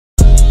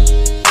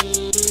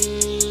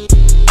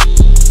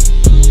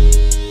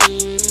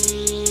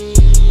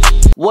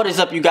What is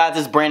up, you guys?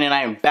 It's Brandon.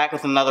 I am back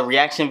with another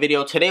reaction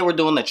video. Today we're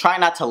doing the Try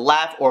Not to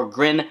Laugh or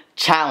Grin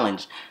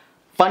Challenge.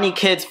 Funny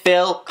Kids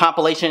Fail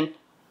Compilation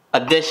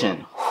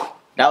Edition.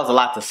 That was a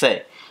lot to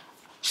say.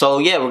 So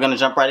yeah, we're gonna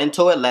jump right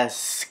into it.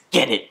 Let's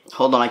get it.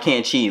 Hold on, I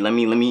can't cheat. Let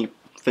me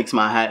fix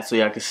my hat so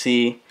y'all can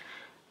see.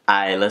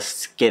 Alright,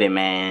 let's get it,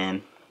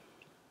 man.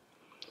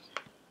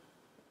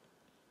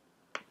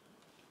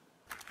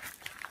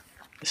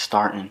 It's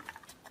starting.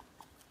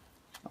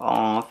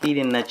 Oh,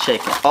 feeding the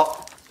chicken.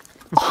 Oh.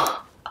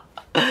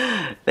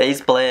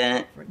 Face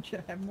plant.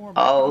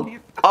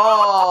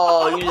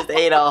 Oh, you just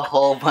ate a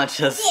whole bunch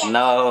of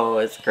snow.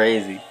 It's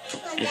crazy.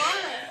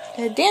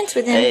 Dance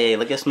with him. Hey,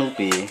 look at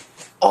Snoopy.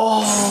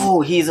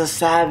 Oh, he's a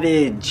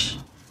savage.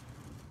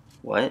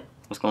 What?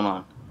 What's going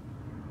on?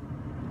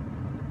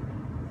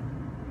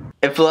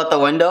 It flew out the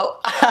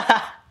window?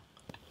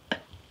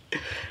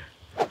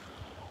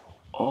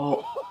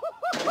 Oh.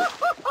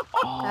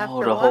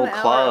 Oh, the whole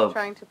club.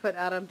 Trying to put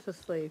Adam to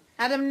sleep.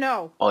 Adam,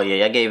 no. Oh yeah,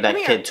 y'all gave that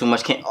kid too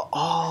much candy.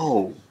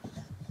 Oh.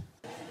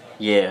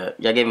 Yeah,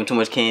 y'all gave him too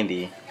much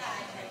candy.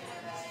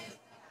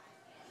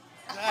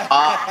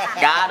 Oh,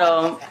 got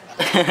him.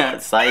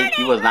 Psych,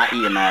 he was not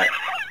eating that.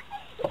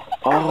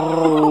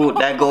 Oh,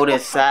 that golden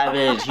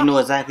savage. He knew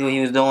exactly what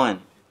he was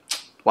doing.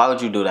 Why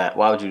would you do that?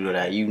 Why would you do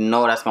that? You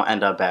know that's gonna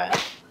end up bad.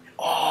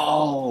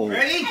 Oh.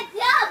 Ready?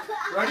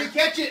 Ready?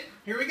 Catch it.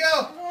 Here we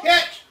go.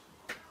 Catch.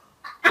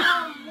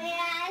 Oh man.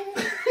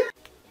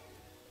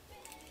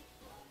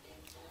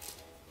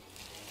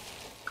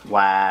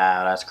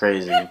 Wow, that's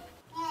crazy. Stop.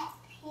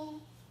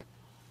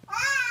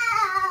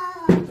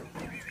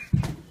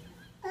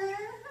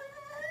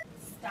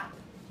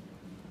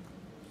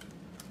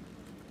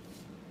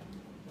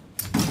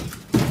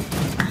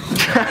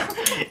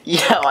 Yo,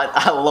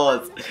 I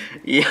lost.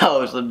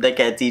 Yo, some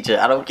dickhead teacher.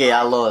 I don't care,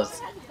 I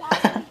lost.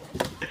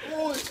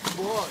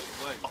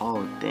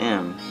 Oh,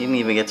 damn. He didn't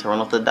even get to run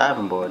off the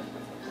diving board.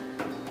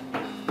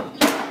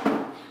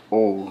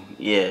 Oh,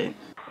 yeah.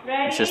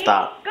 Ready? You should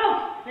stop.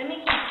 Go. Let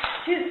me count.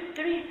 2,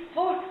 3,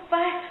 4,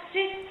 5,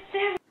 6,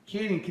 7.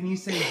 Kaden, can you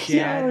say Yo,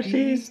 dad?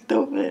 she's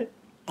stupid.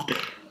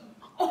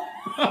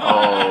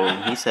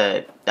 Oh, he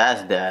said,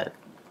 that's dad.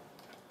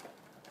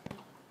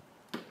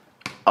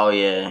 Oh,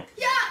 yeah.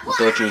 I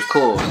thought you was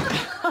cool.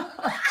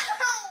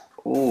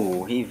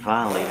 Ooh, he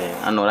violated.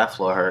 I know that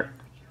floor hurt.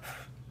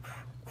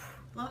 A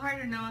little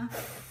harder, Noah.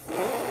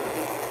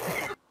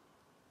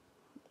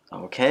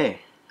 Okay.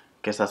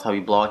 Guess that's how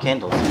we blow our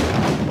candles.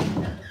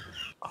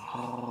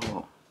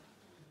 Oh.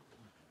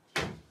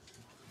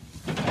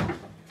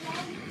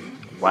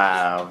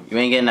 Wow. You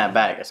ain't getting that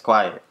back. It's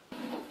quiet.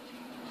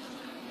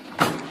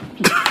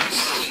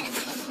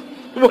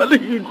 What are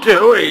you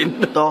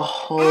doing? The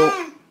whole...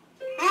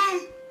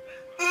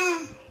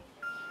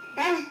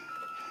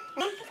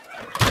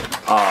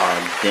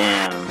 Oh,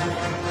 damn.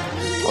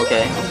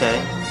 Okay.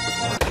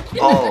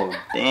 Oh,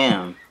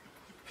 damn.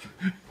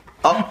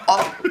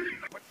 Oh.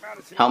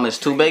 Helmet's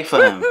too big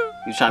for him.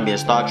 He's trying to be a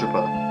Star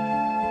Trooper.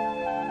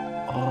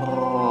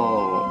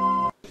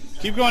 Oh.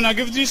 Keep going now.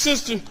 Give it to your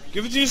sister.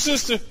 Give it to your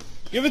sister.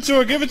 Give it to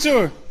her. Give it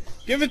to her.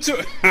 Give it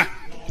to her.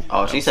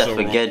 Oh, she said,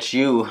 forget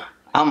you.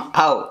 I'm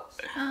out.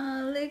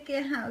 Oh, look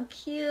at how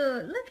cute.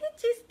 Look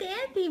at you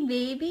standing,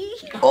 baby.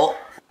 Oh,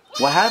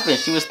 what happened?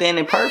 She was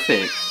standing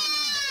perfect.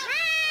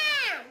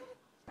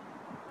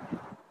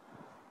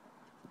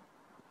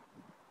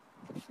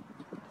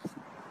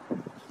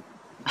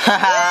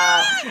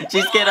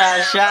 She's getting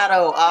a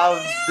shadow. I'm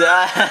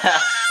done.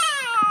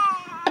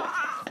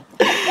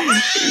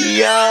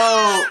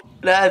 Yo,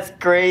 that's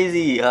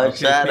crazy. A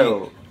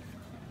shadow.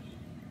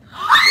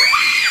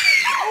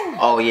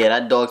 Oh yeah,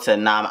 that dog said,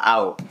 "Nah, I'm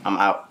out. I'm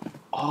out."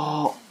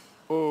 Oh.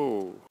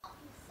 Oh.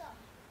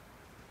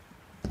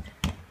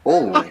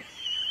 Oh.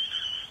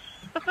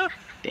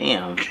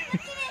 Damn.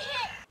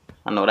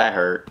 I know that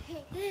hurt.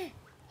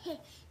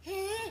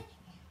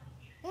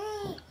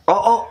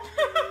 Oh.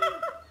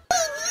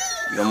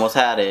 You almost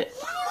had it.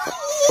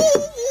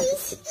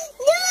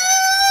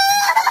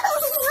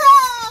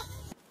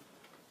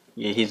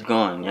 Yeah, he's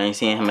gone. You ain't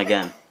seeing him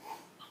again.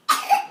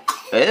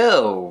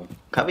 Ew.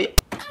 Cover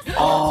it.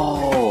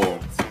 Oh.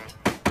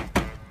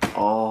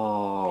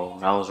 Oh,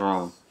 that was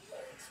wrong.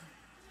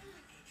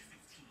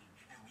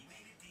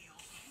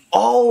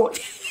 Oh.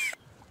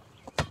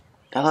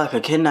 That like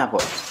a kidnapper.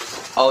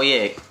 Oh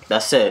yeah,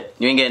 that's it.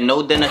 You ain't getting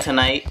no dinner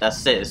tonight.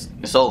 That's it.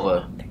 It's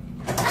over.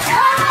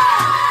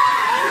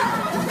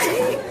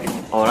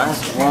 Oh,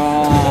 that's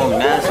wrong.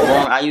 That's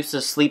wrong. I used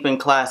to sleep in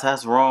class.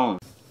 That's wrong.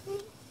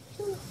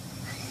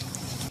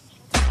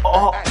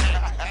 Oh.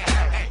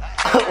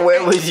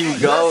 Where was you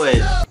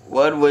going?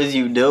 What was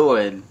you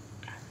doing?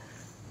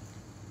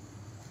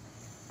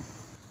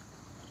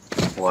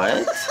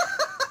 What?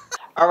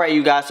 Alright,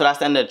 you guys, so that's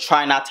the end of the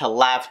Try Not to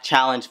Laugh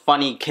Challenge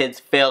Funny Kids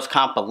Fails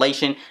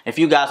compilation. If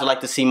you guys would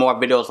like to see more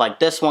videos like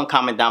this one,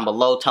 comment down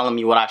below telling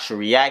me what I should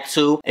react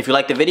to. If you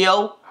like the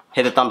video,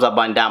 hit the thumbs up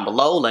button down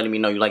below letting me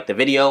know you like the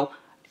video.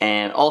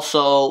 And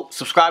also,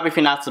 subscribe if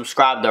you're not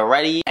subscribed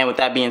already. And with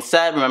that being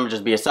said, remember,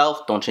 just be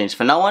yourself. Don't change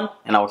for no one.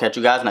 And I will catch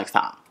you guys next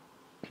time.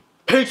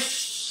 Peace.